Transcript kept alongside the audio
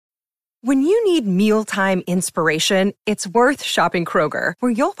When you need mealtime inspiration, it's worth shopping Kroger,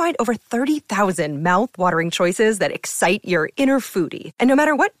 where you'll find over 30,000 mouth-watering choices that excite your inner foodie. And no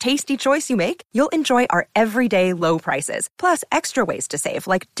matter what tasty choice you make, you'll enjoy our everyday low prices, plus extra ways to save,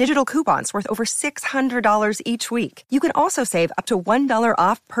 like digital coupons worth over $600 each week. You can also save up to $1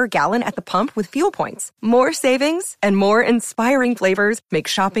 off per gallon at the pump with fuel points. More savings and more inspiring flavors make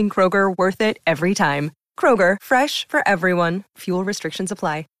shopping Kroger worth it every time. Kroger, fresh for everyone. Fuel restrictions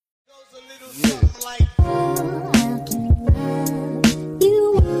apply.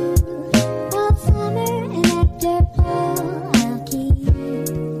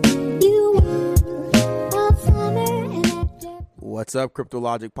 What's up,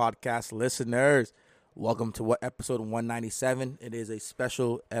 Cryptologic Podcast listeners? Welcome to episode 197. It is a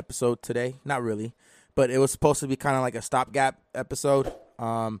special episode today. Not really, but it was supposed to be kind of like a stopgap episode.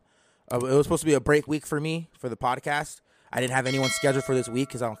 It was supposed to be a break week for me for the podcast. I didn't have anyone scheduled for this week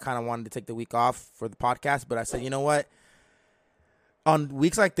because I kind of wanted to take the week off for the podcast. But I said, you know what? On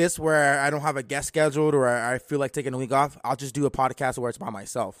weeks like this where I don't have a guest scheduled or I feel like taking a week off, I'll just do a podcast where it's by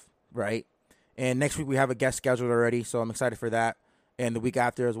myself, right? And next week we have a guest scheduled already, so I'm excited for that. And the week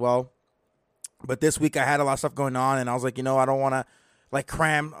after as well. But this week I had a lot of stuff going on, and I was like, you know, I don't want to like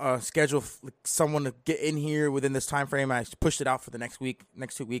cram schedule someone to get in here within this time frame. I pushed it out for the next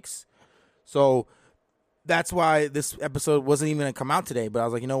 2 weeks. So that's why this episode wasn't even going to come out today. But I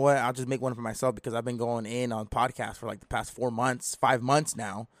was like, you know what? I'll just make one for myself because I've been going in on podcasts for like the past 5 months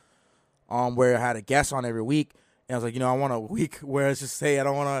now, where I had a guest on every week. And I was like, you know, I want a week where it's just say I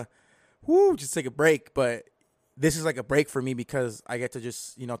don't want to just take a break. But this is like a break for me because I get to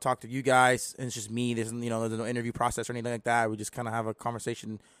just, you know, talk to you guys. And it's just me. There's no interview process or anything like that. We just kind of have a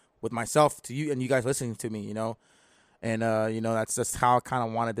conversation with myself to you and you guys listening to me, you know. And, you know, that's just how I kind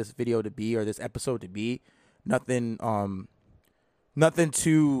of wanted this video to be or this episode to be. Nothing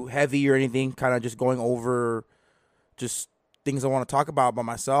too heavy or anything. Kind of just going over just things I want to talk about by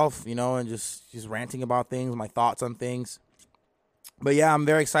myself, you know, and just ranting about things, my thoughts on things. But, yeah, I'm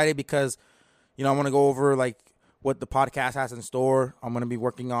very excited because, you know, I want to go over, like, what the podcast has in store. I'm going to be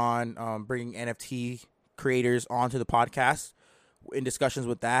working on bringing NFT creators onto the podcast in discussions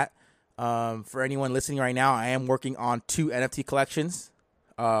with that. For anyone listening right now, I am working on 2 NFT collections.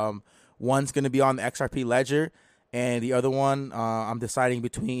 One's going to be on the XRP Ledger, and the other one, I'm deciding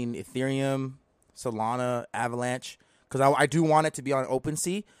between Ethereum, Solana, Avalanche, because I do want it to be on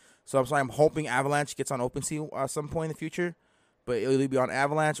OpenSea. So I'm hoping Avalanche gets on OpenSea at some point in the future, but it'll either be on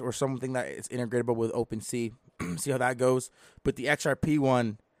Avalanche or something that is integratable with OpenSea. See how that goes. But the XRP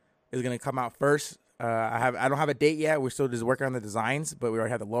one is going to come out first. I don't have a date yet. We're still just working on the designs, but we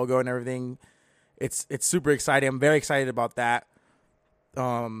already have the logo and everything. It's super exciting. I'm very excited about that.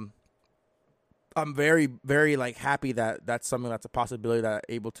 I'm very, very like happy that that's something that's a possibility that I'm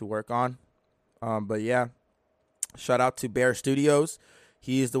able to work on. But yeah, shout out to Bear Studios.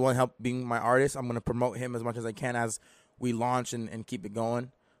 He is the one helping my artist. I'm going to promote him as much as I can as we launch and keep it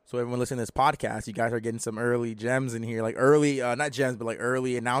going. So everyone listening to this podcast, you guys are getting some early gems in here, like early, not gems, but like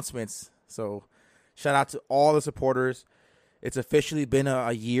early announcements. So shout out to all the supporters. It's officially been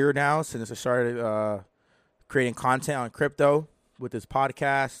a year now since I started creating content on crypto with this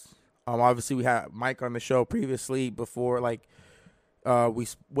podcast. Obviously, we had Mike on the show previously before, like, we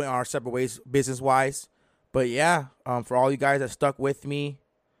went our separate ways business-wise. But, yeah, for all you guys that stuck with me,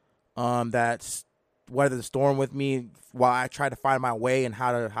 that weathered the storm with me while I tried to find my way and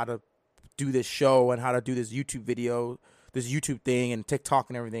how to do this show and how to do this YouTube video, this YouTube thing and TikTok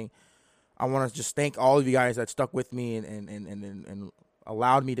and everything. I want to just thank all of you guys that stuck with me and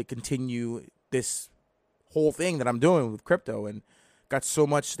allowed me to continue this whole thing that I'm doing with crypto and got so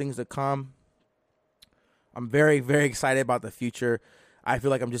much things to come. I'm very, very excited about the future. I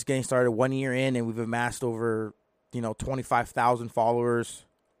feel like I'm just getting started 1 year in and we've amassed over, 25,000 followers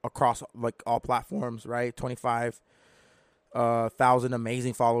across like all platforms, right? 25,000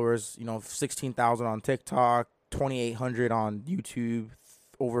 amazing followers, 16,000 on TikTok, 2,800 on YouTube,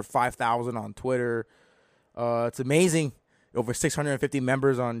 over 5,000 on Twitter. It's amazing. Over 650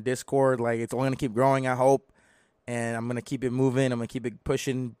 members on Discord. Like, it's only going to keep growing, I hope. And I'm going to keep it moving. I'm going to keep it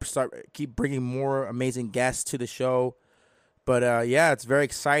pushing, keep bringing more amazing guests to the show. But, yeah, it's very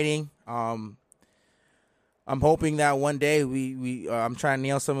exciting. I'm hoping that one day I'm trying to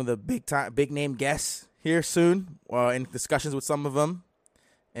nail some of the big name guests here soon in discussions with some of them.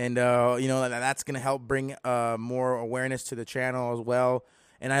 And, that's going to help bring more awareness to the channel as well.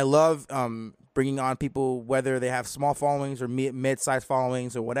 And I love bringing on people, whether they have small followings or mid-sized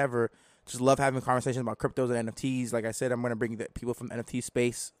followings or whatever. Just love having conversations about cryptos and NFTs. Like I said, I'm going to bring the people from the NFT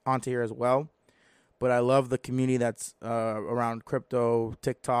space onto here as well. But I love the community that's around crypto,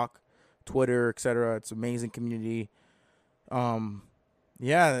 TikTok, Twitter, etc. It's an amazing community.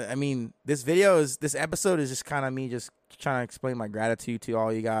 Yeah, I mean, this episode is just kind of me just trying to explain my gratitude to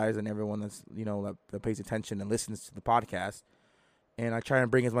all you guys and everyone that's, that pays attention and listens to the podcast. And I try to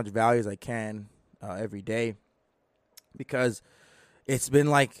bring as much value as I can every day, because it's been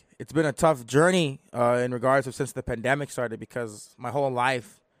a tough journey in regards to since the pandemic started, because my whole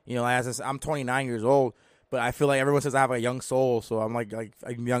life, I'm 29 years old, but I feel like everyone says I have a young soul. So I'm like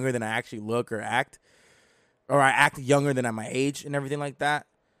I'm younger than I actually look or act. Or I act younger than at my age and everything like that.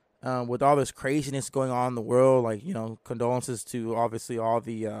 With all this craziness going on in the world, condolences to obviously all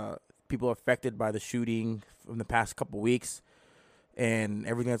the people affected by the shooting from the past couple weeks, and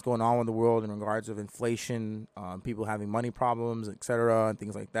everything that's going on in the world in regards of inflation, people having money problems, etc., and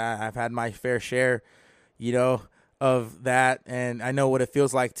things like that. I've had my fair share, of that, and I know what it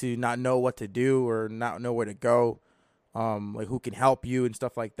feels like to not know what to do or not know where to go, who can help you and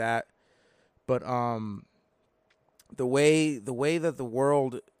stuff like that. But the way that the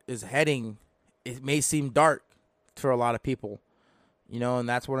world is heading, it may seem dark for a lot of people, and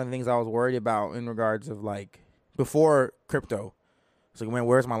that's one of the things I was worried about in regards of before crypto. It's man,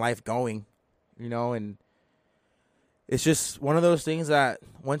 where's my life going? And it's just one of those things that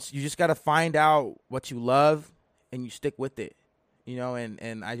once you just got to find out what you love and you stick with it,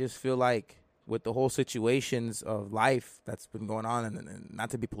 and I just feel like with the whole situations of life that's been going on, and not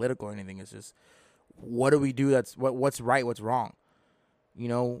to be political or anything, it's just, what do we do? That's what's right, what's wrong.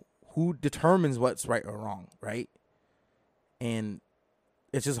 Who determines what's right or wrong, right? And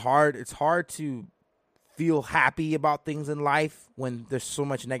it's just hard. It's hard to feel happy about things in life when there's so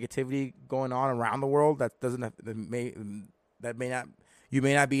much negativity going on around the world that you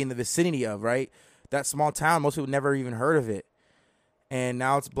may not be in the vicinity of, right? That small town, most people never even heard of it, and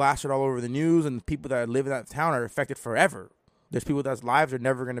now it's blasted all over the news, and the people that live in that town are affected forever. There's people that's lives are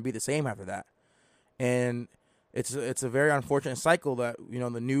never going to be the same after that. And it's a very unfortunate cycle that,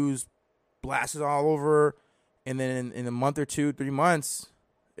 the news blasts it all over, and then in a month or 2, 3 months,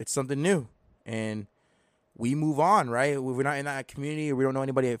 it's something new. And we move on, right? We're not in that community, or we don't know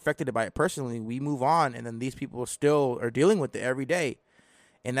anybody affected by it personally. We move on, and then these people still are dealing with it every day.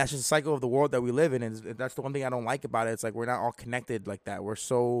 And that's just a cycle of the world that we live in. And that's the one thing I don't like about it. It's we're not all connected like that. We're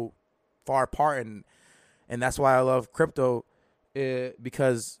so far apart, and that's why I love crypto,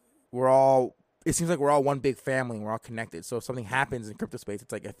 because it seems like we're all one big family and we're all connected. So if something happens in crypto space,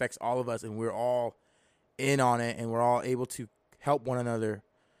 it's it affects all of us, and we're all in on it, and we're all able to help one another.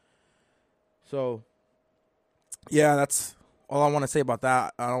 So yeah, that's all I want to say about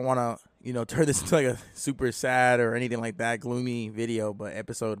that. I don't want to, turn this into a super sad or anything like that, gloomy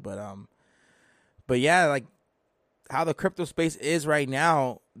episode. But yeah, how the crypto space is right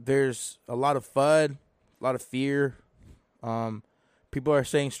now, there's a lot of FUD, a lot of fear. People are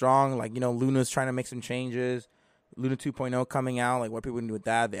staying strong. Luna's trying to make some changes. Luna 2.0 coming out. What people can do with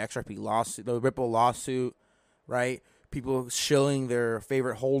that. The XRP lawsuit, the Ripple lawsuit, right? People shilling their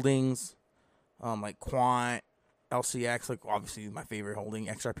favorite holdings, like Quant, LCX, obviously my favorite holding,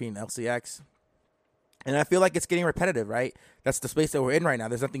 XRP and LCX. And I feel like it's getting repetitive, right? That's the space that we're in right now.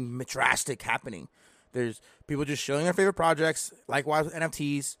 There's nothing drastic happening. There's people just showing their favorite projects, likewise with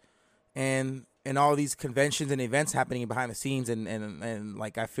NFTs, and all these conventions and events happening behind the scenes, and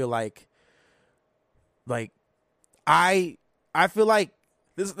I feel like I feel like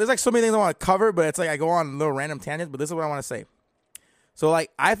there's so many things I want to cover, but it's I go on little random tangents, but this is what I want to say. So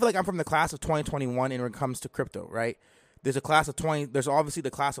I feel like I'm from the class of 2021 when it comes to crypto, right? There's a class of 20, there's obviously the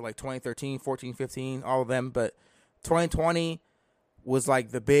class of 2013, 14, 15, all of them, but 2020 was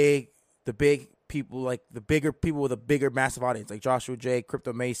the big people, the bigger people with a bigger massive audience, like Joshua J,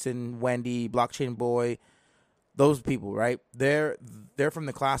 Crypto Mason, Wendy, Blockchain Boy, those people, right? They're from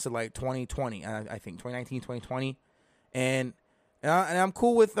the class of 2020, I think 2019, 2020, and I'm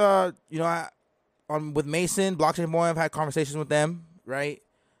cool with with Mason, Blockchain Boy. I've had conversations with them, right?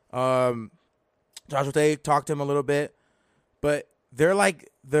 Joshua J, talked to him a little bit, but they're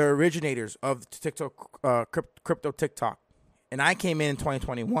the originators of TikTok, crypto TikTok, and I came in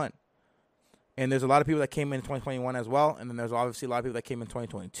 2021. And there's a lot of people that came in 2021 as well. And then there's obviously a lot of people that came in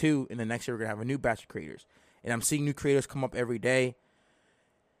 2022. And then next year we're going to have a new batch of creators. And I'm seeing new creators come up every day.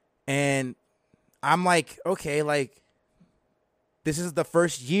 And I'm okay, this is the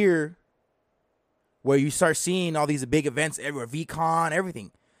first year where you start seeing all these big events everywhere, VCon,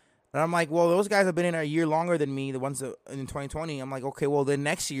 everything. And I'm well, those guys have been in a year longer than me, the ones that in 2020. I'm okay, well, then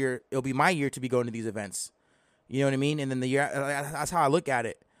next year, it'll be my year to be going to these events. You know what I mean? And then the year, that's how I look at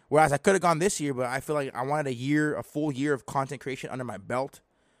it. Whereas I could have gone this year, but I feel like I wanted a full year of content creation under my belt.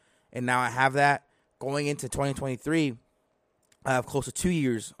 And now I have that. Going into 2023, I have close to 2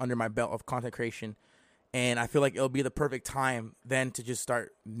 years under my belt of content creation. And I feel like it'll be the perfect time then to just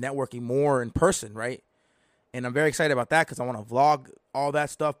start networking more in person, right? And I'm very excited about that because I want to vlog all that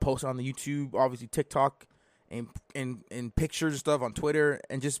stuff, post it on the YouTube, obviously TikTok, and pictures and stuff on Twitter,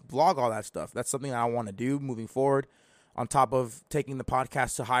 and just vlog all that stuff. That's something that I want to do moving forward, on top of taking the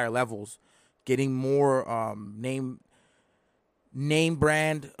podcast to higher levels, getting more name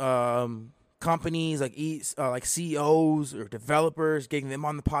brand companies like CEOs or developers, getting them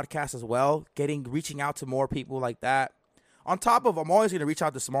on the podcast as well, reaching out to more people like that. On top of, I'm always going to reach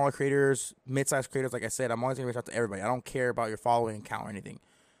out to smaller creators, mid-sized creators. Like I said, I'm always going to reach out to everybody. I don't care about your following count or anything.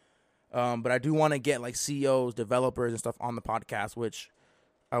 But I do want to get like CEOs, developers, and stuff on the podcast, which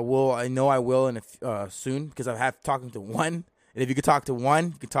I will. I know I will in soon, because I have talking to one. And if you could talk to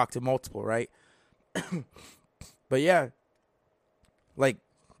one, you could talk to multiple, right? But yeah, like,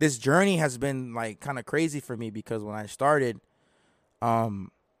 this journey has been like kind of crazy for me, because when I started,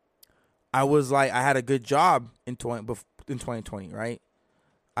 I was like, I had a good job in 2020, right?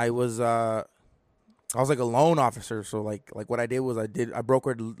 I was like a loan officer. So like what I did was I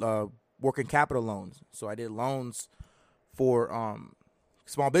brokered working capital loans. So I did loans for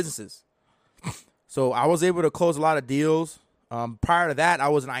small businesses. So I was able to close a lot of deals. Prior to that, I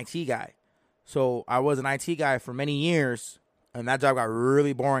was an IT guy. So I was an IT guy for many years, and that job got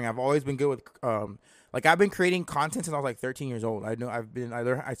really boring. I've always been good with I've been creating content since I was like 13 years old. I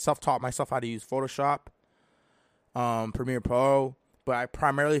self-taught myself how to use Photoshop, Premiere Pro, but I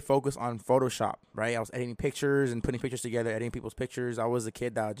primarily focus on Photoshop, right? I was editing pictures and putting pictures together, editing people's pictures. I was a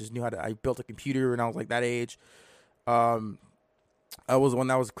kid that just knew how to. I built a computer when I was like that age. I was one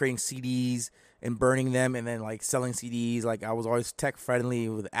that was creating CDs and burning them, and then like selling CDs. Like, I was always tech friendly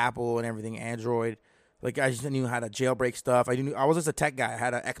with Apple and everything, Android. Like, I just knew how to jailbreak stuff. I was just a tech guy. I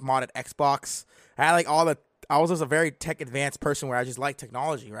had a modded Xbox. I had like I was just a very tech advanced person where I just liked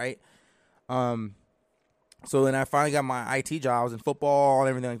technology, right? So then I finally got my IT job. I was in football and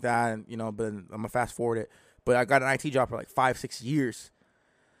everything like that, and but I'm gonna fast forward it. But I got an IT job for like 5-6 years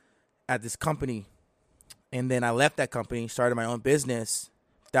at this company, and then I left that company, started my own business.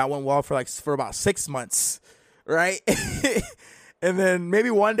 That went well for about 6 months, right? And then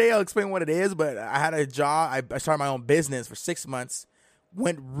maybe one day I'll explain what it is, but I had a job. I started my own business for 6 months.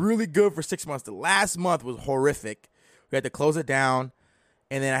 Went really good for 6 months. The last month was horrific. We had to close it down,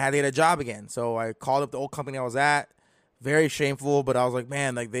 and then I had to get a job again. So I called up the old company I was at. Very shameful, but I was like,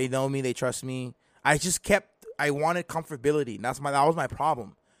 man, like, they know me, they trust me. I wanted comfortability. That was my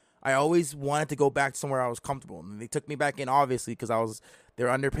problem. I always wanted to go back to somewhere I was comfortable. And they took me back in, obviously, because they were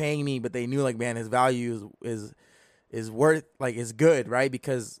underpaying me, but they knew, like, man, his value is worth, like, is good, right?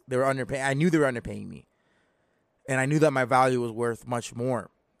 Because they were underpaying. I knew they were underpaying me, and I knew that my value was worth much more.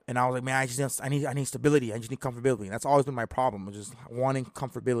 And I was like, man, I need stability. I just need comfortability. And that's always been my problem, was just wanting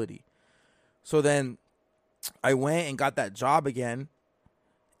comfortability. So then I went and got that job again,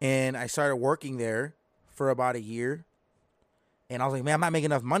 and I started working there for about a year. And I was like, man, I'm not making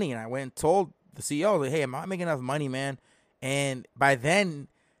enough money. And I went and told the CEO, I was like, hey, I'm not making enough money, man. And by then,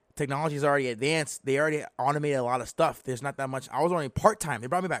 technology is already advanced. They already automated a lot of stuff. There's not that much. I was only part-time. They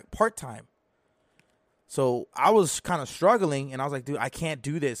brought me back part-time. So I was kind of struggling, and I was like, dude, I can't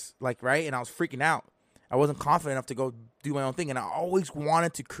do this, like, right? And I was freaking out. I wasn't confident enough to go do my own thing, and I always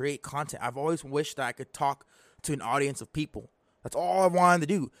wanted to create content. I've always wished that I could talk to an audience of people. That's all I wanted to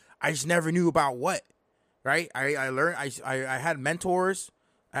do. I just never knew about what, right? I learned, I had mentors.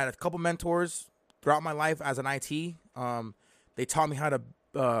 I had a couple mentors throughout my life as an IT. They taught me how to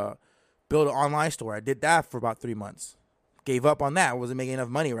build an online store. I did that for about 3 months. Gave up on that. I wasn't making enough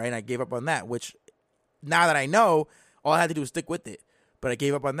money, right? And I gave up on that, which now that I know, all I had to do was stick with it. But I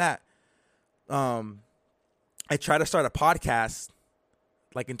gave up on that. I tried to start a podcast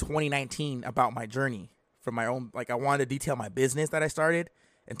like in 2019 about my journey from my own. Like, I wanted to detail my business that I started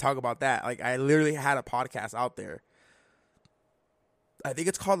and talk about that. Like, I literally had a podcast out there. I think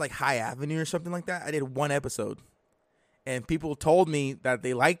it's called like High Avenue or something like that. I did one episode, and people told me that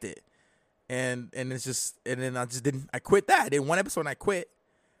they liked it. And it's just, and then I quit that. I did one episode and I quit.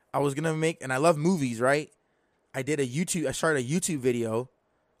 I was going to make, and I love movies, right? I started a YouTube video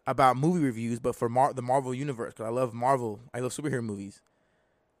about movie reviews, but for the Marvel universe, because I love Marvel. I love superhero movies.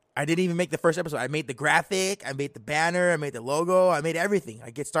 I didn't even make the first episode. I made the graphic, I made the banner, I made the logo, I made everything. I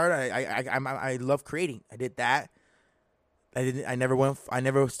get started. I love creating. I did that. I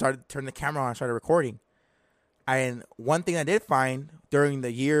never started turning the camera on. I started recording. And one thing I did find during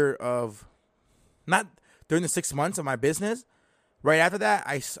the year of, not during the 6 months of my business, right after that,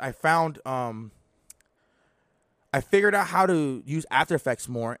 I found I figured out how to use After Effects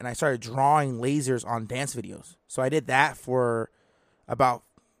more, and I started drawing lasers on dance videos. So I did that for about,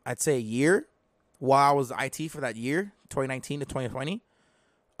 I'd say, a year while I was IT for that year, 2019 to 2020.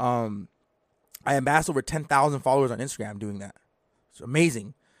 I amassed over 10,000 followers on Instagram doing that. It's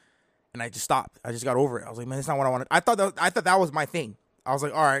amazing. And I just stopped. I just got over it. I was like, man, that's not what I wanted. I thought that was my thing. I was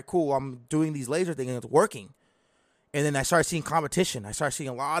like, all right, cool. I'm doing these laser things and it's working. And then I started seeing competition. I started seeing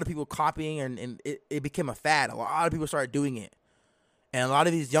a lot of people copying, and it became a fad. A lot of people started doing it. And a lot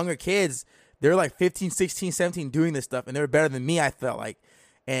of these younger kids, they're like 15, 16, 17 doing this stuff, and they were better than me, I felt like.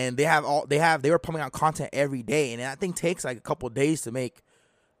 And they were pumping out content every day. And that thing takes like a couple of days to make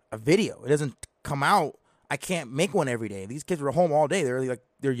a video. It doesn't come out. I can't make one every day. These kids were home all day.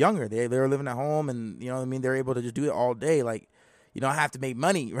 They're younger. They were living at home, and you know what I mean? They're able to just do it all day. Like, you don't have to make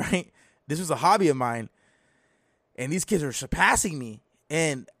money, right? This was a hobby of mine. And these kids are surpassing me.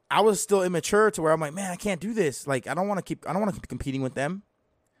 And I was still immature to where I'm like, man, I can't do this. Like, I don't want to keep competing with them.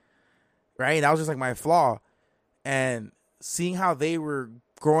 Right? That was just like my flaw. And seeing how they were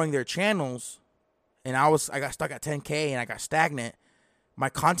growing their channels, and I got stuck at 10K and I got stagnant. My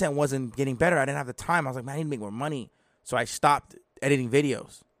content wasn't getting better. I didn't have the time. I was like, man, I need to make more money. So I stopped editing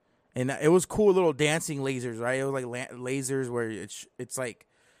videos. And it was cool little dancing lasers, right? It was like lasers where it's like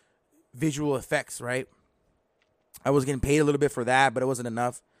visual effects, right? I was getting paid a little bit for that, but it wasn't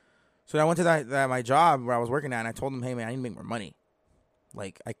enough. So I went to my job where I was working at, and I told them, hey, man, I need to make more money.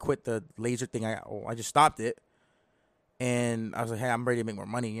 Like, I quit the laser thing. I just stopped it. And I was like, hey, I'm ready to make more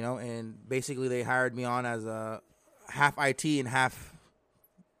money, you know? And basically they hired me on as a half IT and half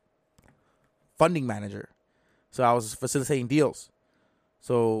funding manager. So I was facilitating deals.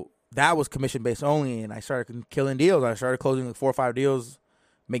 So that was commission-based only, and I started killing deals. I started closing like 4 or 5 deals,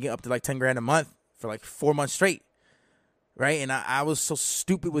 making up to like 10 grand a month for like 4 months straight. Right? And I was so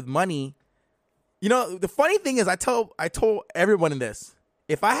stupid with money. You know, the funny thing is I told everyone in this,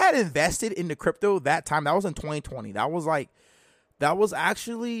 if I had invested into crypto that time, that was in 2020. That was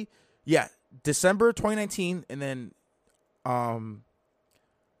actually, December 2019. And then I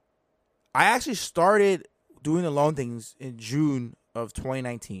actually started doing the loan things in June of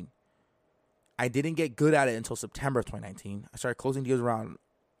 2019. I didn't get good at it until September of 2019. I started closing deals around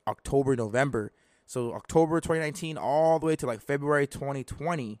October, November. So October 2019 all the way to like February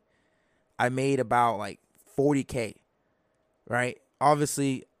 2020, I made about like 40K, right?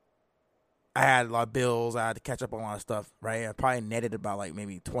 Obviously, I had a lot of bills. I had to catch up on a lot of stuff, right? I probably netted about like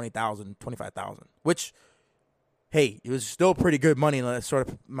maybe 20,000, 25,000, which, hey, it was still pretty good money in that sort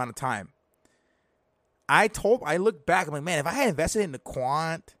of amount of time. I look back, I'm like, man, if I had invested in the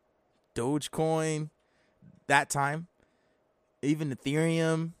Quant, Dogecoin, that time, even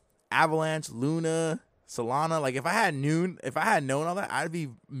Ethereum, Avalanche, Luna, Solana, like if I had known all that, I'd be a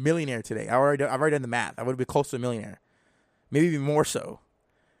millionaire today. I've already done the math. I would be close to a millionaire, maybe even more so.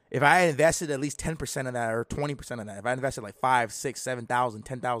 If I had invested at least 10% of that or 20% of that, if I invested like $5,000, $6,000, $7,000,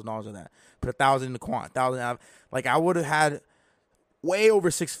 $10,000 of that, put 1,000 in the Quant, 1,000, like I would have had way over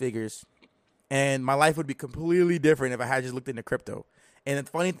 6 figures, and my life would be completely different if I had just looked into crypto. And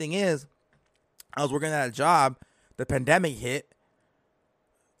the funny thing is, I was working at a job, the pandemic hit.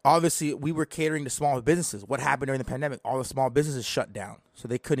 Obviously, we were catering to small businesses. What happened during the pandemic? All the small businesses shut down. So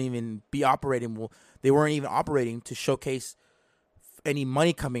they couldn't even be operating. Well, they weren't even operating to showcase any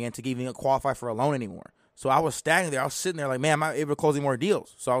money coming in to even qualify for a loan anymore. So I was standing there. I was sitting there like, man, I'm not able to close any more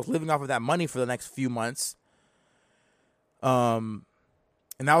deals. So I was living off of that money for the next few months. And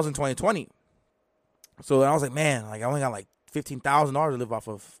that was in 2020. So then I was like, man, like I only got like $15,000 to live off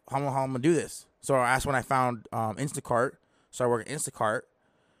of. How am I going to do this? So that's when I found Instacart. Started working at Instacart.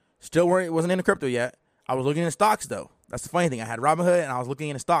 Wasn't into crypto yet. I was looking into stocks though. That's the funny thing. I had Robinhood and I was looking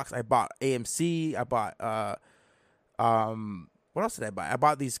into stocks. I bought AMC. I bought what else did I buy? I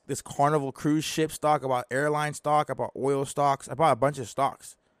bought this Carnival cruise ship stock. I bought airline stock. I bought oil stocks. I bought a bunch of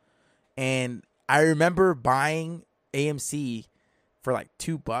stocks. And I remember buying AMC for like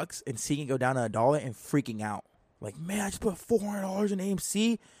 $2 and seeing it go down to $1 and freaking out. Like, man, I just put $400 in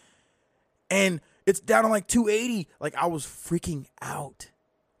AMC and it's down to like $280. Like, I was freaking out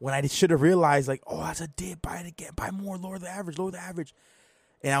when I should have realized, like, oh, that's a dip. Buy it again. Buy more. Lower the average.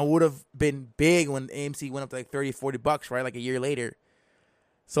 And I would have been big when AMC went up to like $30-$40, right? Like a year later.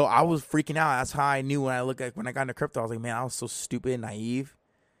 So I was freaking out. That's how I knew when I got into crypto. I was like, man, I was so stupid and naive,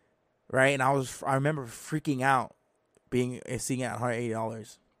 right? And I remember freaking out seeing it at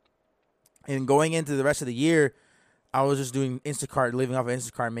 $180. And going into the rest of the year, I was just doing Instacart, living off of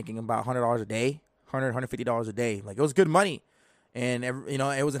Instacart, making about $100 a day, $150 a day. Like, it was good money. And,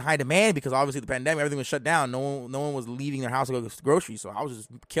 it was in high demand because obviously the pandemic, everything was shut down. No one was leaving their house to go to groceries. So I was just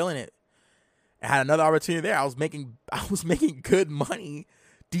killing it. I had another opportunity there. I was making good money,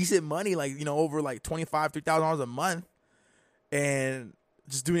 decent money, like, you know, over like $3,000 a month, and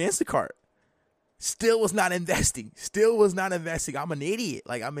just doing Instacart. Still was not investing. I'm an idiot.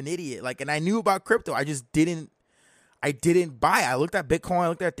 Like, and I knew about crypto. I just didn't buy. I looked at Bitcoin, I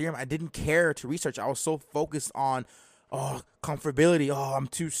looked at Ethereum. I didn't care to research. I was so focused on, comfortability. I'm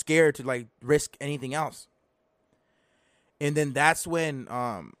too scared to like risk anything else. And then that's when,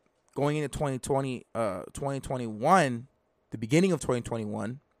 going into 2021, the beginning of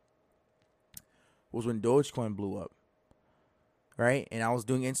 2021 was when Dogecoin blew up, right? And I was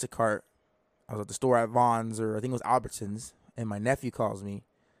doing Instacart. I was at the store at Vons, or I think it was Albertsons, and my nephew calls me,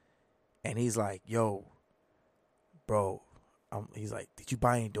 and he's like, yo, bro, he's like, did you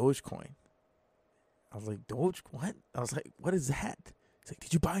buy any Dogecoin? I was like, Doge? What? I was like, what is that? He's like,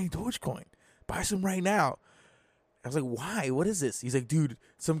 did you buy any Dogecoin? Buy some right now. I was like, why? What is this? He's like, dude,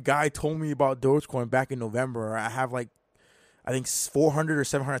 some guy told me about Dogecoin back in November. I have like, I think 400 or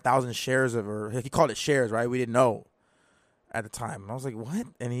 700,000 shares of, or he called it shares, right? We didn't know at the time. And I was like, what?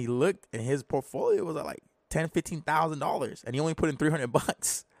 And he looked, and his portfolio was at like $10,000, $15,000, and he only put in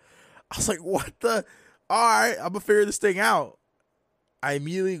 $300. I was like, what the? All right, I'm gonna figure this thing out. I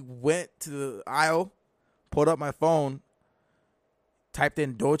immediately went to the aisle, pulled up my phone, typed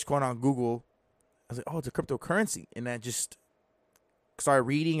in Dogecoin on Google. I was like, oh, it's a cryptocurrency. And I just started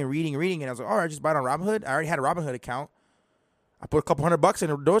reading. And I was like, all right, just buy it on Robinhood. I already had a Robinhood account. I put a couple $100 in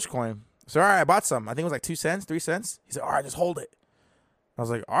Dogecoin. So, all right, I bought some. I think it was like 2 cents, 3 cents. He said, all right, just hold it. I was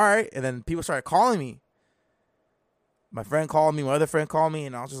like, all right. And then people started calling me. My friend called me. My other friend called me.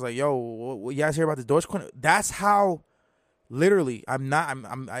 And I was just like, yo, what, you guys hear about this Dogecoin? That's how, literally,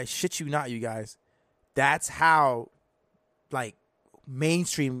 I shit you not, you guys. That's how, like,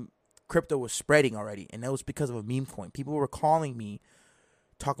 mainstream crypto was spreading already, and that was because of a meme coin. People were calling me,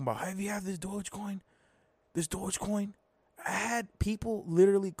 talking about, hey, do you have this Dogecoin? I had people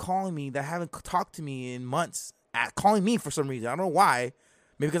literally calling me that haven't talked to me in months, calling me for some reason. I don't know why.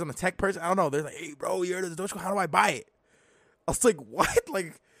 Maybe because I'm a tech person. I don't know. They're like, hey, bro, you heard of this Dogecoin? How do I buy it? I was like, what?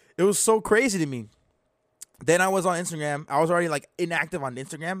 Like, it was so crazy to me. Then I was on Instagram. I was already like inactive on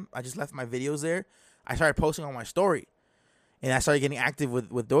Instagram. I just left my videos there. I started posting on my story. And I started getting active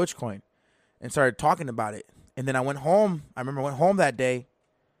with Dogecoin and started talking about it. And then I went home. I remember I went home that day.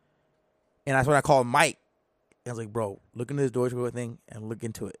 And that's when I called Mike. And I was like, bro, look into this Dogecoin thing and look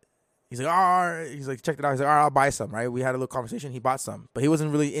into it. He's like, all right. He's like, check it out. He's like, all right, I'll buy some, right? We had a little conversation. He bought some. But he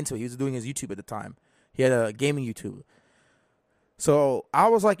wasn't really into it. He was doing his YouTube at the time. He had a gaming YouTube. So I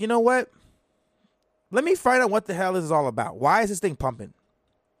was like, you know what? Let me find out what the hell this is all about. Why is this thing pumping?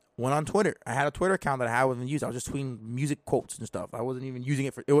 Went on Twitter. I had a Twitter account that I wasn't using. I was just tweeting music quotes and stuff. I wasn't even using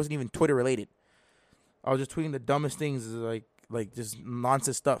it for. It wasn't even Twitter related. I was just tweeting the dumbest things, like just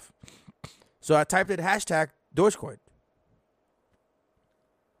nonsense stuff. So I typed in hashtag Dogecoin,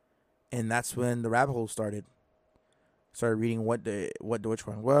 and that's when the rabbit hole started. Started reading what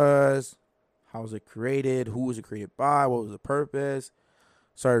Dogecoin was, how was it created, who was it created by, what was the purpose.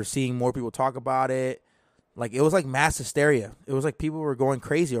 Started seeing more people talk about it. Like, it was like mass hysteria. It was like people were going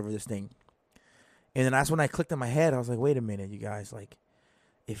crazy over this thing. And then that's when I clicked in my head. I was like, wait a minute, you guys. Like,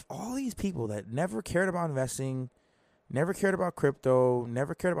 if all these people that never cared about investing, never cared about crypto,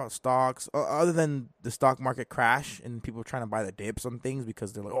 never cared about stocks, other than the stock market crash and people trying to buy the dips on things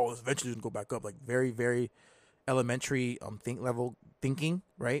because they're like, oh, it's eventually going to go back up. Like, very, very elementary level thinking,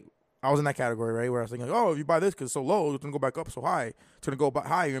 right? I was in that category, right, where I was thinking, oh, if you buy this because it's so low, it's going to go back up so high. It's going to go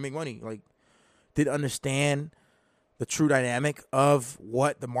high, you're going to make money. Like, didn't understand the true dynamic of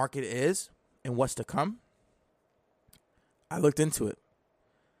what the market is and what's to come. I looked into it.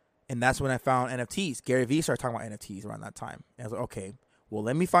 And that's when I found NFTs. Gary Vee started talking about NFTs around that time. And I was like, okay, well,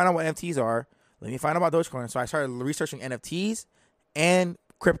 let me find out what NFTs are. Let me find out about Dogecoin. So I started researching NFTs and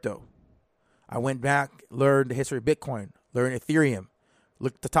crypto. I went back, learned the history of Bitcoin, learned Ethereum,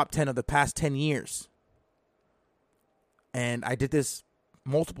 looked at the top 10 of the past 10 years. And I did this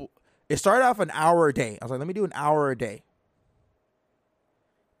multiple. It started off an hour a day. I was like, let me do an hour a day.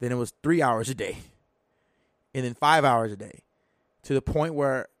 Then it was 3 hours a day. And then 5 hours a day. To the point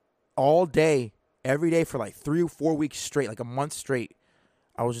where all day, every day for like 3 or 4 weeks straight, like a month straight,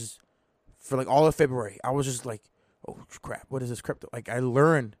 I was just, for like all of February, I was just like, oh crap, what is this crypto? Like, I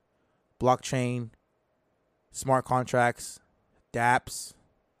learned blockchain, smart contracts, dApps,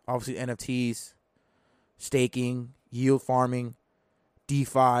 obviously NFTs, staking, yield farming,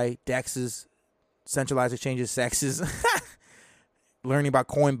 DeFi, DEXs, centralized exchanges, SEXs, learning about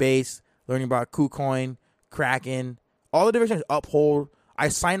Coinbase, learning about KuCoin, Kraken, all the different exchanges, Uphold. I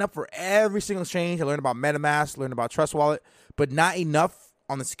signed up for every single exchange. I learned about MetaMask, learned about Trust Wallet, but not enough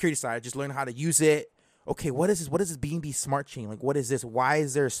on the security side, just learning how to use it. Okay, what is this? What is this BNB smart chain? Like, what is this? Why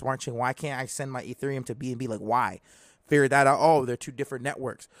is there a smart chain? Why can't I send my Ethereum to BNB? Like, why? Figured that out. Oh, they're two different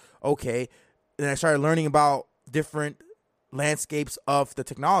networks. Okay. Then I started learning about different landscapes of the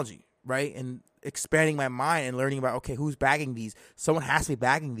technology, right? And expanding my mind and learning about, okay, who's bagging these? Someone has to be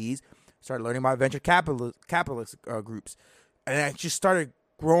bagging these. Started learning about venture capitalist groups. And I just started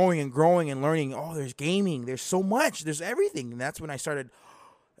growing and learning. Oh, there's gaming. There's so much. There's everything. And that's when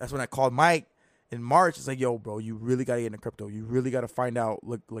I called Mike in March. It's like, yo, bro, you really got to get into crypto. You really got to find out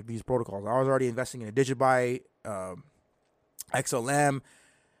like these protocols. I was already investing in a Digibyte, XLM,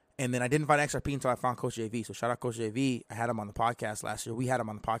 and then I didn't find XRP until I found Coach JV. So shout out Coach JV. I had him on the podcast last year. We had him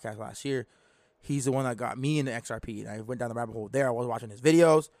on the podcast last year. He's the one that got me into XRP. And I went down the rabbit hole there. I was watching his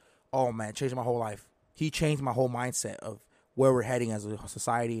videos. Oh, man, changed my whole life. He changed my whole mindset of where we're heading as a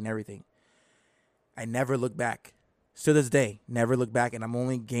society and everything. I never look back. To this day, never look back, and I'm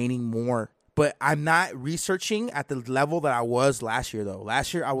only gaining more. But I'm not researching at the level that I was last year, though.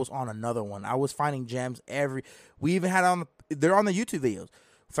 Last year, I was on another one. I was finding gems we even had they're on the YouTube videos.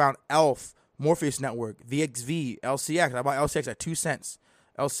 Found ELF, Morpheus Network, VXV, LCX. I bought LCX at 2 cents.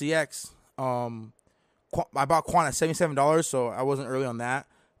 LCX, I bought Quant at $77, so I wasn't early on that.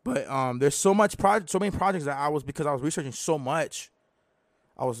 But there's so many projects that because I was researching so much,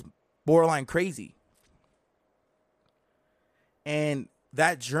 I was borderline crazy. And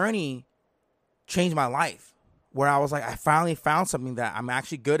that journey changed my life, where I was like, I finally found something that I'm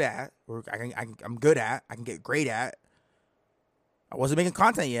actually good at, or I'm good at, I can get great at. I wasn't making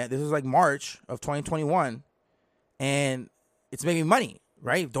content yet. This was like March of 2021, and it's making money,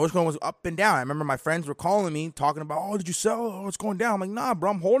 right? Dogecoin was up and down. I remember my friends were calling me, talking about, oh, did you sell? Oh, it's going down. I'm like, nah, bro,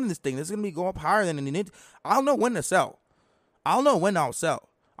 I'm holding this thing. This is going to go up higher than it needs. I don't know when to sell. I'll know when I'll sell.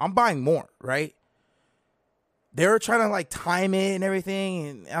 I'm buying more, right? They were trying to like time it and everything,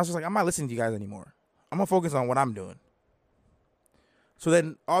 and I was just like, I'm not listening to you guys anymore. I'm going to focus on what I'm doing. So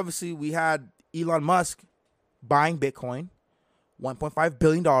then, obviously, we had Elon Musk buying Bitcoin, $1.5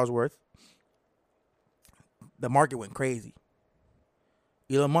 billion worth. The market went crazy.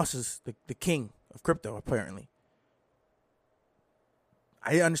 Elon Musk is the king of crypto, apparently.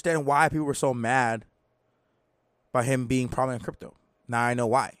 I didn't understand why people were so mad by him being prominent in crypto. Now I know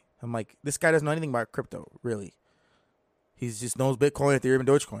why. I'm like, this guy doesn't know anything about crypto, really. He just knows Bitcoin, Ethereum, and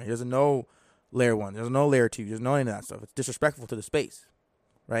Dogecoin. He doesn't know layer 1. He doesn't know layer 2. He doesn't know any of that stuff. It's disrespectful to the space,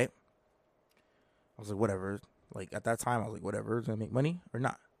 right? I was like, whatever. Like, at that time, I was like, whatever. Is it going to make money or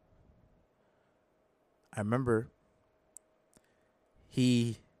not? I remember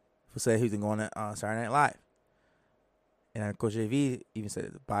he said he was going on Saturday Night Live. And Coach JV even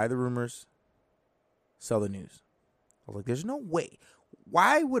said, buy the rumors, sell the news. I was like, there's no way.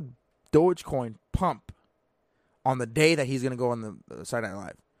 Why would Dogecoin pump on the day that he's going to go on the Saturday Night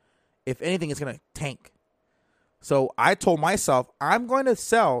Live? If anything, it's going to tank. So I told myself, I'm going to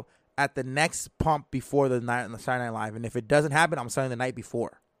sell at the next pump before the night on the Saturday Night Live. And if it doesn't happen, I'm selling the night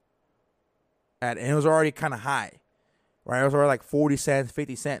before. And it was already kind of high, right? It was already like 40 cents,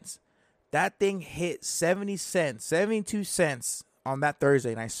 50 cents. That thing hit 70 cents, 72 cents on that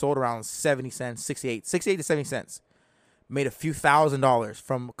Thursday. And I sold around 70 cents, 68 to 70 cents. Made a few $1,000s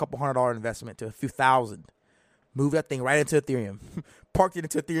from a couple $100 investment to a few thousand. Moved that thing right into Ethereum. Parked it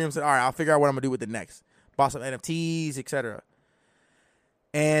into Ethereum. Said, all right, I'll figure out what I'm going to do with it next. Bought some NFTs, etc.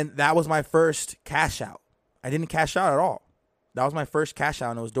 And that was my first cash out. I didn't cash out at all. That was my first cash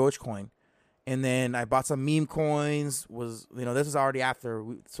out, and it was Dogecoin. And then I bought some meme coins. This was already after.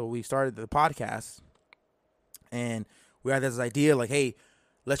 So we started the podcast. And we had this idea like, hey,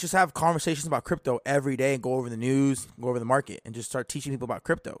 let's just have conversations about crypto every day and go over the news, go over the market, and just start teaching people about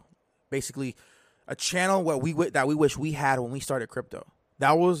crypto. Basically, a channel that we wish we had when we started crypto.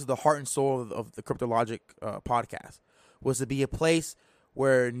 That was the heart and soul of the Crypto Logic podcast, was to be a place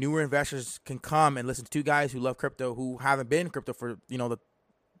where newer investors can come and listen to two guys who love crypto, who haven't been in crypto for, the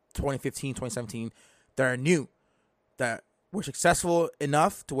 2015, 2017, that are new, that were successful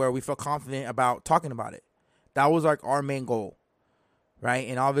enough to where we feel confident about talking about it. That was like our main goal, right?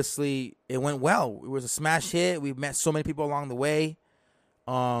 And obviously it went well. It was a smash hit. We met so many people along the way.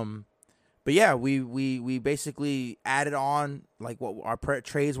 But yeah, we basically added on like what our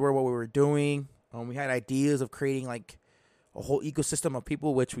trades were, what we were doing. We had ideas of creating like a whole ecosystem of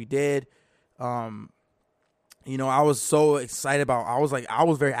people, which we did. I was so excited I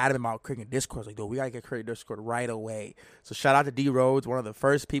was very adamant about creating a Discord. I was like, dude, we got to create a Discord right away. So shout out to D Rhodes, one of the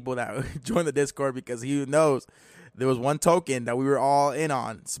first people that joined the Discord, because he knows there was one token that we were all in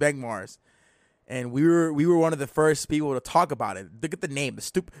on, Smegmars. And we were one of the first people to talk about it. Look at the name.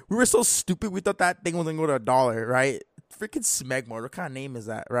 We were so stupid. We thought that thing was going to go to $1, right? freaking Smegmore. What kind of name is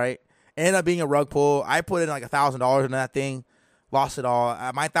that, right? Ended up being a rug pull. I put in like $1,000 into that thing, lost it all.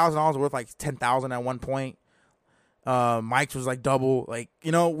 My $1,000 was worth like $10,000 at one point. Mike's was like double. Like,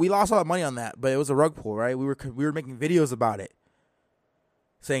 you know, we lost a lot of money on that, but it was a rug pull, right? We were making videos about it,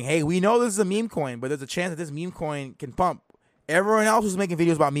 saying, hey, we know this is a meme coin, but there's a chance that this meme coin can pump. Everyone else was making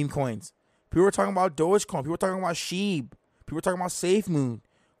videos about meme coins. People were talking about Dogecoin. People were talking about Sheeb. People were talking about SafeMoon.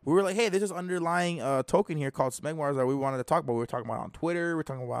 We were like, hey, there's this underlying token here called Smegmars that we wanted to talk about. We were talking about on Twitter. We were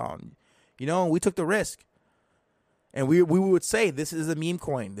talking about on, you know, we took the risk. And we would say, this is a meme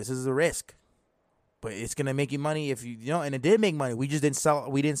coin. This is a risk. But it's going to make you money if you know, and it did make money. We just didn't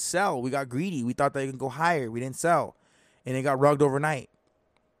sell. We didn't sell. We got greedy. We thought they could go higher. We didn't sell. And it got rugged overnight.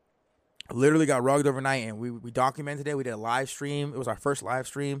 Literally got rugged overnight. And we documented it. We did a live stream. It was our first live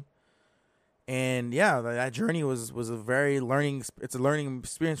stream. And yeah, that journey was a very learning. It's a learning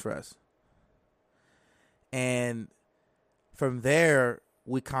experience for us. And from there,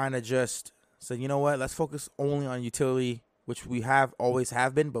 we kind of just said, you know what? Let's focus only on utility, which we always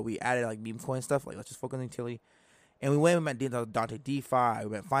have been, but we added like meme coin stuff. Like, let's just focus on utility. And we met Dante DeFi.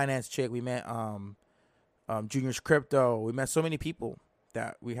 We met Finance Chick. We met Junior's Crypto. We met so many people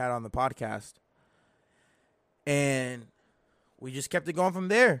that we had on the podcast. And we just kept it going from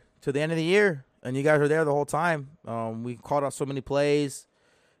there to the end of the year. And you guys were there the whole time. We called out so many plays.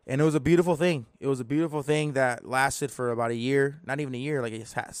 And it was a beautiful thing. It was a beautiful thing that lasted for about a year. Not even a year, like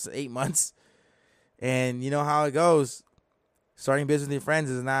it's 8 months. And you know how it goes. Starting business with your friends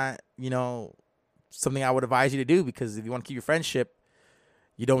is not, you know, something I would advise you to do, because if you want to keep your friendship,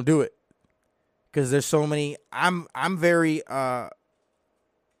 you don't do it. Because there's so many. I'm very an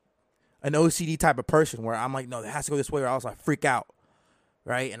OCD type of person where I'm like, no, it has to go this way or else I freak out,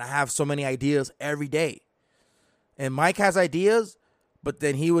 right? And I have so many ideas every day. And Mike has ideas, but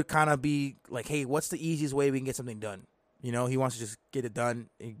then he would kind of be like, hey, what's the easiest way we can get something done? You know, he wants to just get it done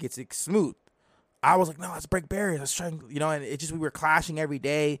and gets it smooth. I was like, no, let's break barriers. Let's try, you know, and it just, we were clashing every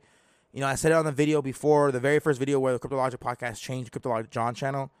day. You know, I said it on the video before, the very first video where the Cryptologic podcast changed Cryptologic John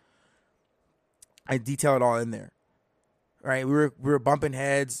channel. I detail it all in there, right? We were bumping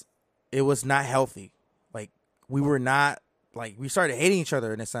heads. It was not healthy. Like, we were not, like, we started hating each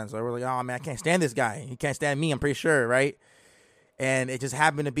other in a sense. Like, we're like, oh, man, I can't stand this guy. He can't stand me, I'm pretty sure, right? And it just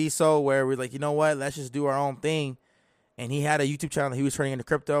happened to be so where we're like, you know what? Let's just do our own thing. And he had a YouTube channel that he was turning into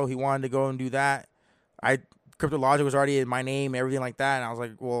crypto. He wanted to go and do that. Cryptologic was already in my name, everything like that. And I was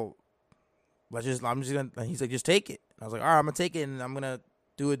like, well, he's like, just take it. And I was like, all right, I'm going to take it and I'm going to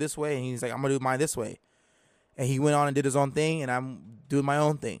do it this way. And he's like, I'm going to do mine this way. And he went on and did his own thing, and I'm doing my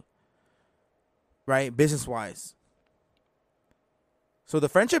own thing, right? Business-wise. So the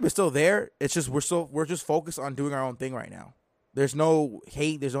friendship is still there. It's just, we're just focused on doing our own thing right now. There's no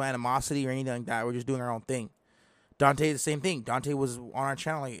hate. There's no animosity or anything like that. We're just doing our own thing. Dante, the same thing. Dante was on our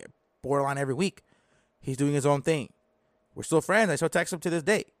channel like borderline every week. He's doing his own thing. We're still friends. I still text him to this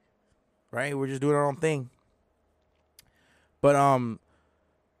day. Right? We're just doing our own thing. But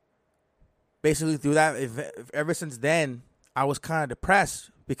basically through that, ever since then, I was kind of depressed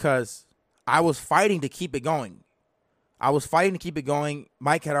because I was fighting to keep it going.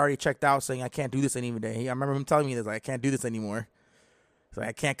 Mike had already checked out saying, I can't do this anymore. I remember him telling me this, like, I can't do this anymore. So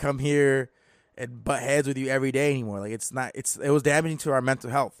I can't come here and butt heads with you every day anymore. Like, it was damaging to our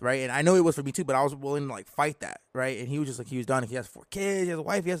mental health, right? And I know it was for me too, but I was willing to like fight that, right? And he was just like, he was done. He has 4 kids, he has a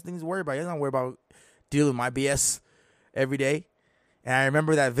wife, he has things to worry about. He doesn't worry about dealing with my BS every day. And I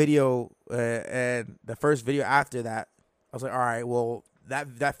remember that video, and the first video after that, I was like, all right, well,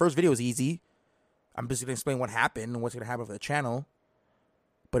 that first video was easy. I'm just going to explain what happened and what's going to happen for the channel.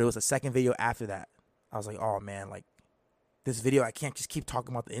 But it was the second video after that. I was like, oh man, like, this video, I can't just keep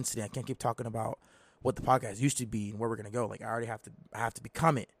talking about the incident. I can't keep talking about what the podcast used to be and where we're going to go. Like, I have to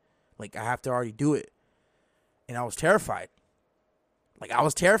become it. Like, I have to already do it. And I was terrified. I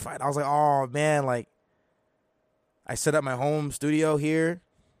was like, oh man, like, I set up my home studio here.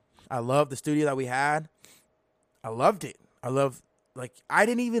 I love the studio that we had. I loved it. I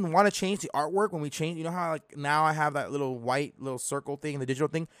didn't even want to change the artwork when we changed. You know how, like, now I have that little white little circle thing, the digital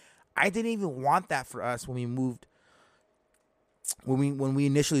thing? I didn't even want that for us when we moved. When we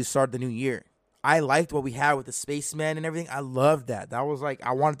initially started the new year, I liked what we had with the spaceman and everything. I loved that. That was like,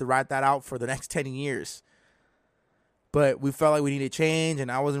 I wanted to write that out for the next 10 years. But we felt like we needed change,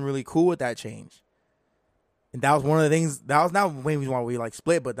 and I wasn't really cool with that change. And that was one of the things. That was not maybe why we like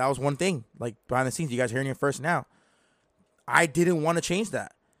split, but that was one thing. Like, behind the scenes, you guys are hearing it first now. I didn't want to change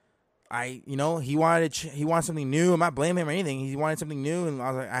that. He wanted something new. I'm not blaming him or anything. He wanted something new, and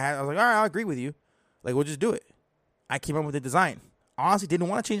I was like, all right, I'll agree with you. Like, we'll just do it. I came up with the design. Honestly, didn't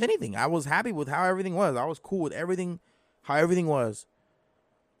want to change anything. I was happy with how everything was. I was cool with everything how everything was.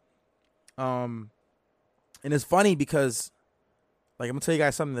 And it's funny because, like, I'm gonna tell you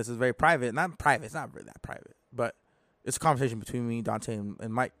guys something. This is very private. Not private. It's not really that private, but it's a conversation between me, Dante,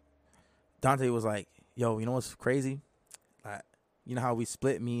 and Mike. Dante was like, "Yo, you know what's crazy? You know how we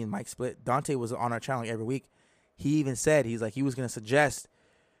split, me and Mike split? Dante was on our channel every week. He even said, he's like, he was going to suggest,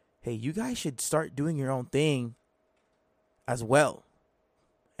 hey, you guys should start doing your own thing as well.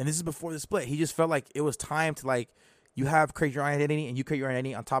 And this is before the split. He just felt like it was time to, like, you have create your own identity and you create your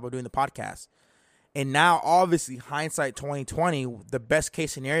identity on top of doing the podcast. And now, obviously, hindsight 2020, the best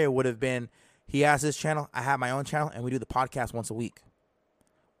case scenario would have been he has his channel, I have my own channel, and we do the podcast once a week.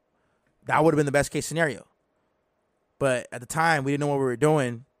 That would have been the best case scenario. But at the time, we didn't know what we were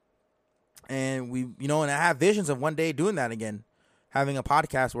doing. And we, and I have visions of one day doing that again. Having a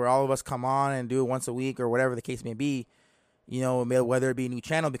podcast where all of us come on and do it once a week or whatever the case may be. Whether it be a new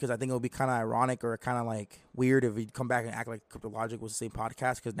channel, because I think it would be kind of ironic or kind of like weird if we come back and act like Cryptologic was the same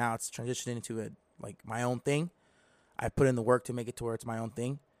podcast, because now it's transitioned into my own thing. I put in the work to make it to where it's my own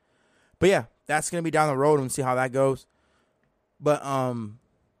thing. But yeah, that's going to be down the road and see how that goes. But,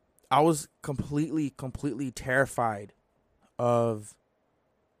 I was completely terrified of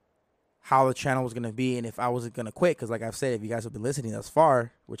how the channel was going to be and if I wasn't going to quit. Because like I've said, if you guys have been listening thus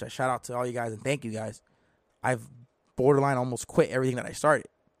far, which I shout out to all you guys and thank you guys, I've borderline almost quit everything that I started.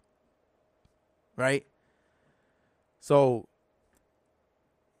 Right? So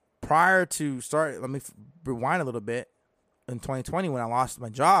prior to start, let me rewind a little bit. In 2020, when I lost my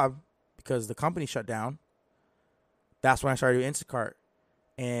job because the company shut down, that's when I started doing Instacart.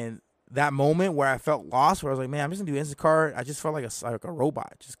 And that moment where I felt lost, where I was like, man, I'm just going to do Instacart. I just felt like a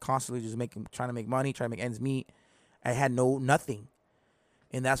robot, just constantly trying to make money, trying to make ends meet. I had nothing.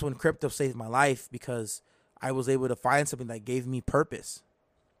 And that's when crypto saved my life, because I was able to find something that gave me purpose.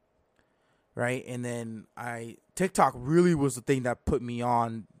 Right? And then TikTok really was the thing that put me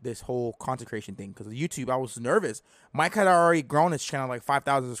on this whole content creation thing. Because of YouTube, I was nervous. Mike had already grown his channel like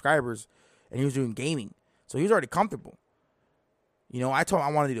 5,000 subscribers, and he was doing gaming. So he was already comfortable. I told him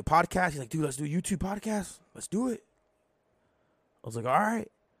I wanted to do a podcast. He's like, dude, let's do a YouTube podcast. Let's do it. I was like, all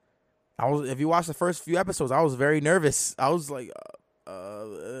right. If you watch the first few episodes, I was very nervous. I was like,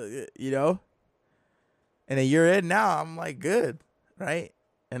 And a year in now, I'm like, good, right?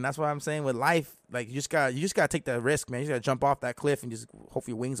 And that's what I'm saying with life. Like, you just gotta take that risk, man. You just gotta jump off that cliff and just hope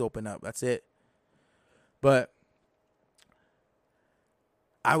your wings open up. That's it. But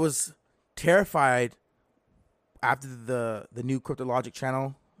I was terrified after the new Cryptologic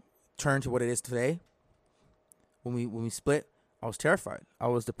channel turned to what it is today. When we split, I was terrified. I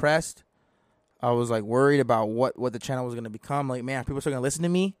was depressed. I was like worried about what the channel was gonna become. Like, man, are people still gonna listen to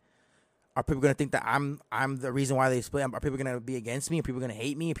me? Are people gonna think that I'm the reason why they split? Are people gonna be against me? Are people gonna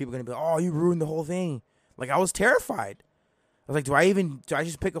hate me? Are people gonna be like, oh, you ruined the whole thing? Like, I was terrified. I was like, do I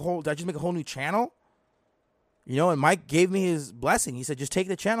just make a whole new channel? And Mike gave me his blessing. He said, just take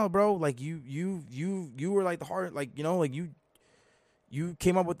the channel, bro. Like, you were like the heart, like, like you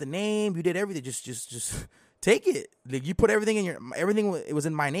came up with the name, you did everything. Just take it. Like, you put everything it was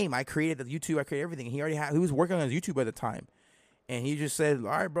in my name. I created the YouTube, I created everything. He was working on his YouTube at the time. And he just said, all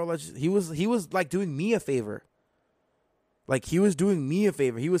right, bro, he was like doing me a favor. Like, he was doing me a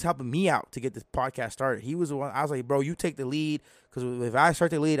favor. He was helping me out to get this podcast started. He was the one. I was like, bro, you take the lead, because if I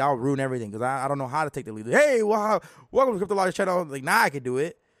start the lead, I'll ruin everything, because I don't know how to take the lead. Hey, well, welcome to Cryptologic channel. Like, now I could do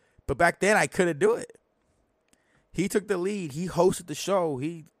it. But back then, I couldn't do it. He took the lead. He hosted the show.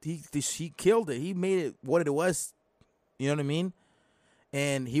 He killed it. He made it what it was. You know what I mean?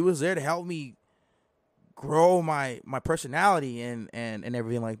 And he was there to help me grow my personality and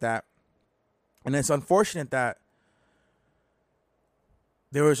everything like that. And it's unfortunate that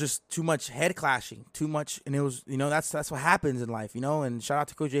there was just too much head clashing, too much, and it was, that's what happens in life, and shout out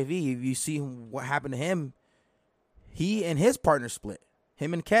to Coach JV. If you see what happened to him, he and his partner split,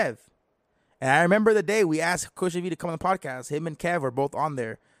 him and Kev. And I remember the day we asked Coach JV to come on the podcast, him and Kev were both on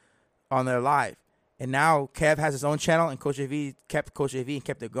their live. And now Kev has his own channel, and Coach JV kept Coach JV and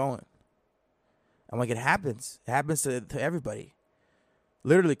kept it going. I'm like, it happens. It happens to everybody.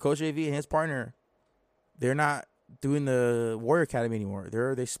 Literally, Coach JV and his partner, they're not doing the Warrior Academy anymore.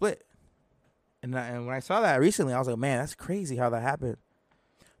 They split. And when I saw that recently, I was like, man, that's crazy how that happened.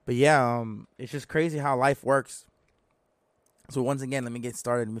 But yeah, it's just crazy how life works. So once again, let me get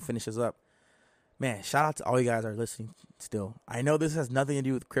started and finish this up. Man, shout out to all you guys that are listening still. I know this has nothing to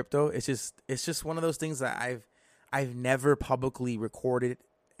do with crypto. It's just one of those things that I've never publicly recorded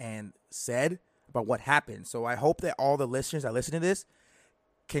and said about what happened. So I hope that all the listeners that listen to this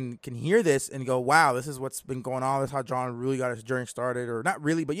can hear this and go, wow, this is what's been going on. This is how John really got his journey started, or not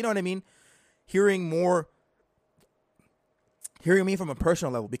really, but you know what I mean? Hearing more hearing me from a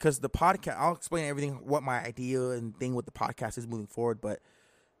personal level, because the podcast, I'll explain everything, what my idea and thing with the podcast is moving forward. But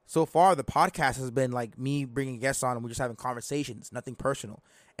so far, the podcast has been like me bringing guests on and we're just having conversations, nothing personal.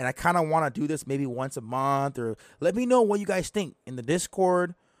 And I kind of want to do this maybe once a month, or let me know what you guys think in the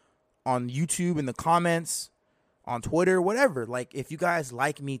Discord, on YouTube, in the comments, on Twitter, whatever. Like, if you guys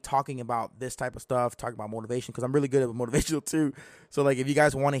like me talking about this type of stuff, talking about motivation, because I'm really good at motivational too. So, like, if you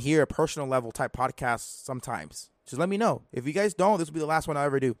guys want to hear a personal level type podcast sometimes, just let me know. If you guys don't, this will be the last one I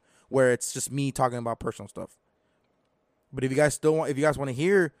ever do, where it's just me talking about personal stuff. But if you guys want to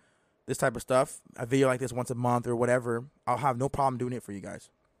hear this type of stuff, a video like this once a month or whatever, I'll have no problem doing it for you guys.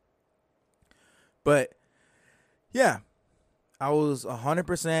 But yeah, I was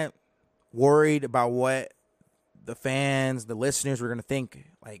 100% worried about what the fans, the listeners were going to think.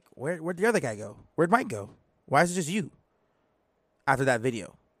 Like, where'd the other guy go? Where'd Mike go? Why is it just you after that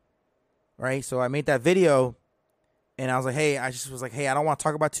video? Right? So I made that video and I was like, hey, I don't want to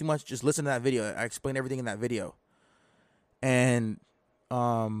talk about too much. Just listen to that video. I explained everything in that video. And,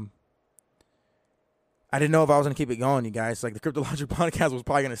 I didn't know if I was going to keep it going, you guys. Like, the Cryptologic podcast was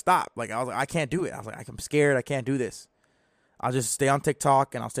probably going to stop. Like, I was like, I can't do it. I was like, I'm scared. I can't do this. I'll just stay on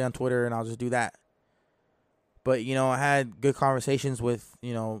TikTok and I'll stay on Twitter and I'll just do that. But, you know, I had good conversations with,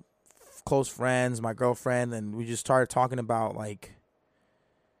 you know, close friends, my girlfriend, and we just started talking about, like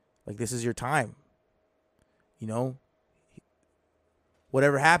this is your time. You know?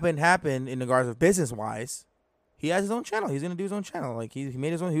 Whatever happened in regards of business-wise. He has his own channel. He's going to do his own channel. Like, he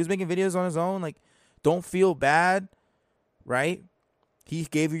made his own. He was making videos on his own. Like, don't feel bad, right? He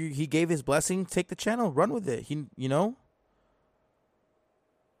gave his blessing. Take the channel, run with it.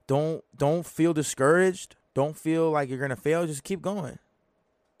 Don't feel discouraged. Don't feel like you're gonna fail. Just keep going.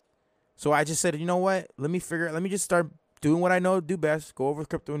 So I just said, you know what? Let me just start doing what I know to do best. Go over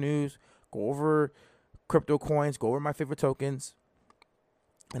crypto news. Go over crypto coins. Go over my favorite tokens.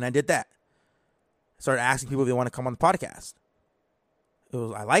 And I did that. Started asking people if they want to come on the podcast.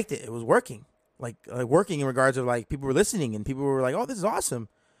 I liked it. It was working. Like working in regards of, like, people were listening and people were like, oh, this is awesome.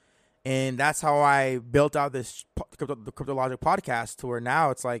 And that's how I built out this the Cryptologic podcast, to where now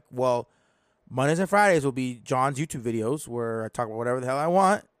it's like, well, Mondays and Fridays will be John's YouTube videos where I talk about whatever the hell I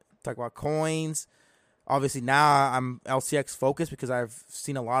want, talk about coins. Obviously now I'm LCX focused because I've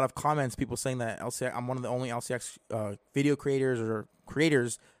seen a lot of comments, people saying that I'm one of the only LCX video creators or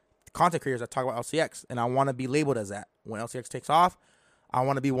content creators that talk about LCX, and I want to be labeled as that. When LCX takes off, I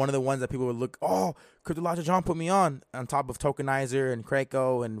want to be one of the ones that people would look, oh, Cryptologic John put me on top of Tokenizer and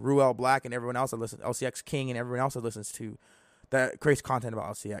Krakow and Ruel Black and everyone else that listens, LCX King and everyone else that listens to, that creates content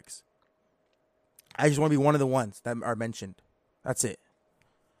about LCX. I just want to be one of the ones that are mentioned. That's it.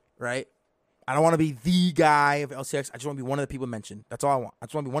 Right? I don't want to be the guy of LCX. I just want to be one of the people mentioned. That's all I want. I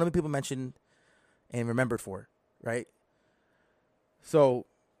just want to be one of the people mentioned and remembered for. Right? So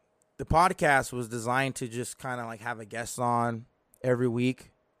the podcast was designed to just kind of like have a guest on every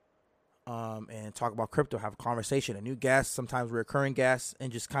week, and talk about crypto, have a conversation, a new guest, sometimes recurring guests,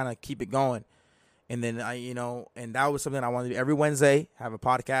 and just kind of keep it going. And then and that was something I wanted to do every Wednesday, have a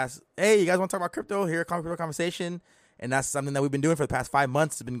podcast. Hey, you guys want to talk about crypto? Here, a crypto conversation. And that's something that we've been doing for the past 5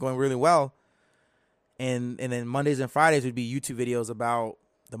 months. It's been going really well. And then Mondays and Fridays would be YouTube videos about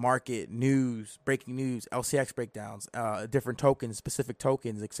the market, news, breaking news, LCX breakdowns, different tokens, specific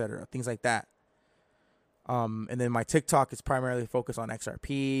tokens, etc., things like that. And then my TikTok is primarily focused on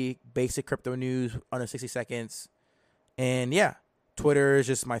XRP, basic crypto news, under 60 seconds. And yeah, Twitter is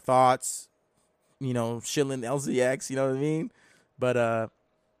just my thoughts, shilling LCX, you know what I mean? But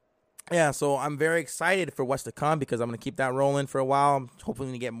yeah, so I'm very excited for what's to come because I'm going to keep that rolling for a while. I'm hopefully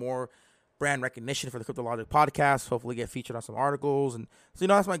going to get more brand recognition for the Cryptologic podcast, hopefully get featured on some articles. And so,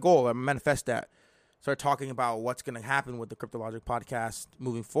 that's my goal. I manifest that. Start talking about what's going to happen with the Cryptologic podcast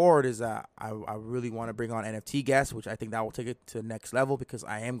moving forward is that I really want to bring on NFT guests, which I think that will take it to the next level because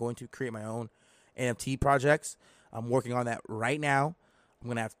I am going to create my own NFT projects. I'm working on that right now. I'm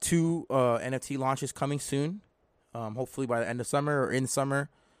going to have 2 NFT launches coming soon, hopefully by the end of summer or in summer.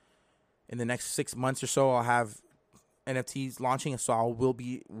 In the next 6 months or so, I'll have NFTs launching, so I will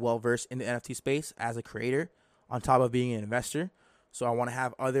be well-versed in the NFT space as a creator on top of being an investor. So I want to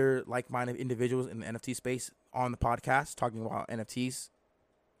have other like-minded individuals in the NFT space on the podcast talking about NFTs,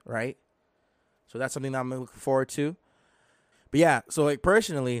 right? So that's something that I'm looking forward to. But yeah, so like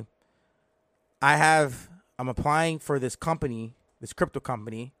personally, I'm applying for this company, this crypto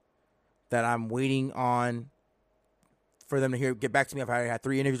company that I'm waiting on for them to get back to me. I've already had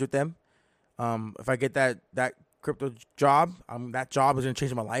 3 interviews with them. If I get that crypto job, that job is going to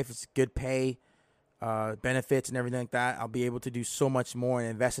change my life. It's good pay. Benefits and everything like that. I'll be able to do so much more and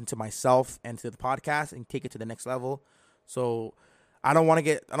invest into myself and to the podcast and take it to the next level. So I don't want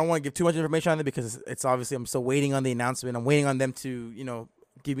to give too much information on it because it's obviously I'm still waiting on the announcement. I'm waiting on them to,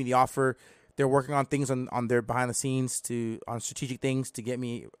 give me the offer. They're working on things on their behind the scenes on strategic things to get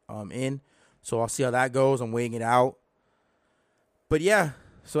me in. So I'll see how that goes. I'm weighing it out. But yeah,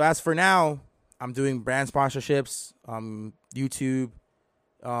 so as for now, I'm doing brand sponsorships, YouTube.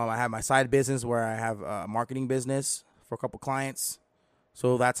 I have my side business where I have a marketing business for a couple clients.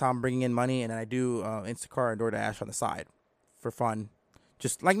 So that's how I'm bringing in money. And then I do Instacart and DoorDash on the side for fun.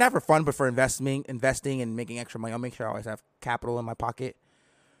 Just like not for fun, but for investing and making extra money. I'll make sure I always have capital in my pocket.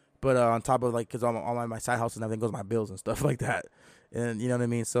 But on top of because all my side hustles and everything goes my bills and stuff like that. And you know what I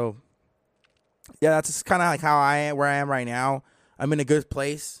mean? So yeah, that's just kind of like where I am right now. I'm in a good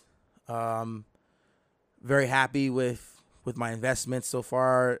place. Very happy with my investments so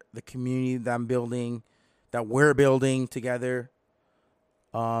far, the community that I'm building, that we're building together.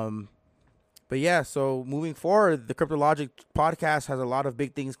 But yeah, so moving forward, the Cryptologic podcast has a lot of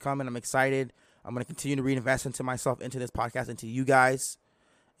big things coming. I'm excited. I'm going to continue to reinvest into myself, into this podcast, into you guys,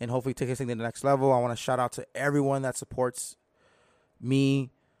 and hopefully take this thing to the next level. I want to shout out to everyone that supports me.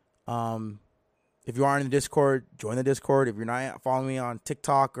 If you are in the Discord, join the Discord. If you're not following me on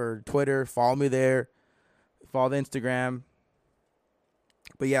TikTok or Twitter, follow me there. Follow the Instagram.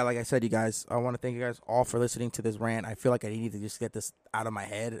 But yeah, like I said, you guys, I want to thank you guys all for listening to this rant. I feel like I need to just get this out of my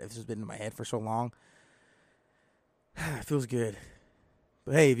head. It's just been in my head for so long. It feels good.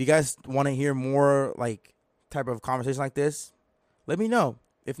 But hey, if you guys want to hear more like type of conversation like this, let me know.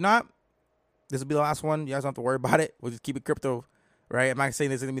 If not, this will be the last one. You guys don't have to worry about it. We'll just keep it crypto, right? I'm not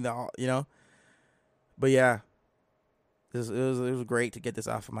saying this is going to be But yeah, it was great to get this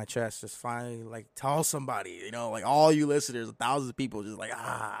off of my chest. Just finally, tell somebody, all you listeners, thousands of people, just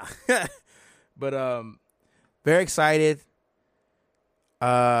But very excited.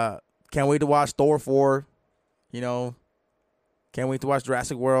 Can't wait to watch Thor 4. Can't wait to watch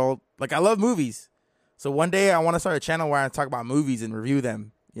Jurassic World. I love movies. So one day I want to start a channel where I talk about movies and review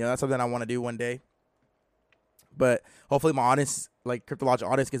them. That's something I want to do one day. But hopefully my audience, Cryptologic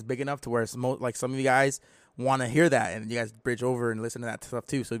audience, gets big enough to where some of you guys want to hear that and you guys bridge over and listen to that stuff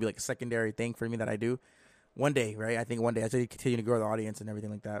too. So it'd be a secondary thing for me that I do one day, right? I think one day I should continue to grow the audience and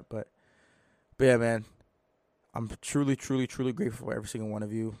everything like that. But yeah, man, I'm truly, truly, truly grateful for every single one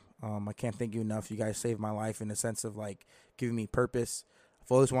of you. I can't thank you enough. You guys saved my life in the sense of giving me purpose.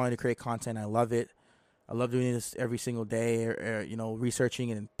 I've always wanted to create content. I love it. I love doing this every single day,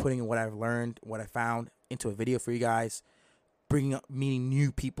 researching and putting what I've learned, what I found into a video for you guys, meeting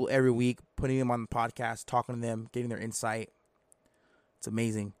new people every week, putting them on the podcast, talking to them, getting their insight. It's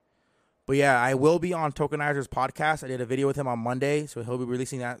amazing. But yeah, I will be on Tokenizer's podcast. I did a video with him on Monday, so he'll be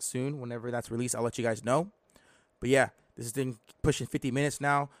releasing that soon. Whenever that's released, I'll let you guys know. But yeah, this has been pushing 50 minutes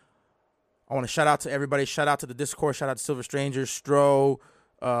now. I want to shout out to everybody. Shout out to the Discord. Shout out to Silver Strangers, Stro,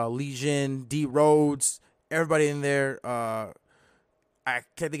 Legion, D Rhodes, everybody in there. I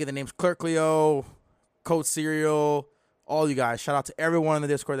can't think of the names. Clerk Leo, Code Serial, all you guys. Shout out to everyone in the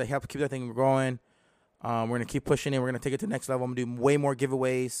Discord that helped keep that thing going. We're going to keep pushing it. We're going to take it to the next level. I'm going to do way more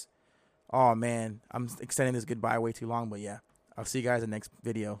giveaways. Oh, man. I'm extending this goodbye way too long. But, yeah. I'll see you guys in the next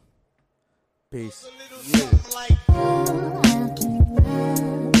video. Peace. Yeah.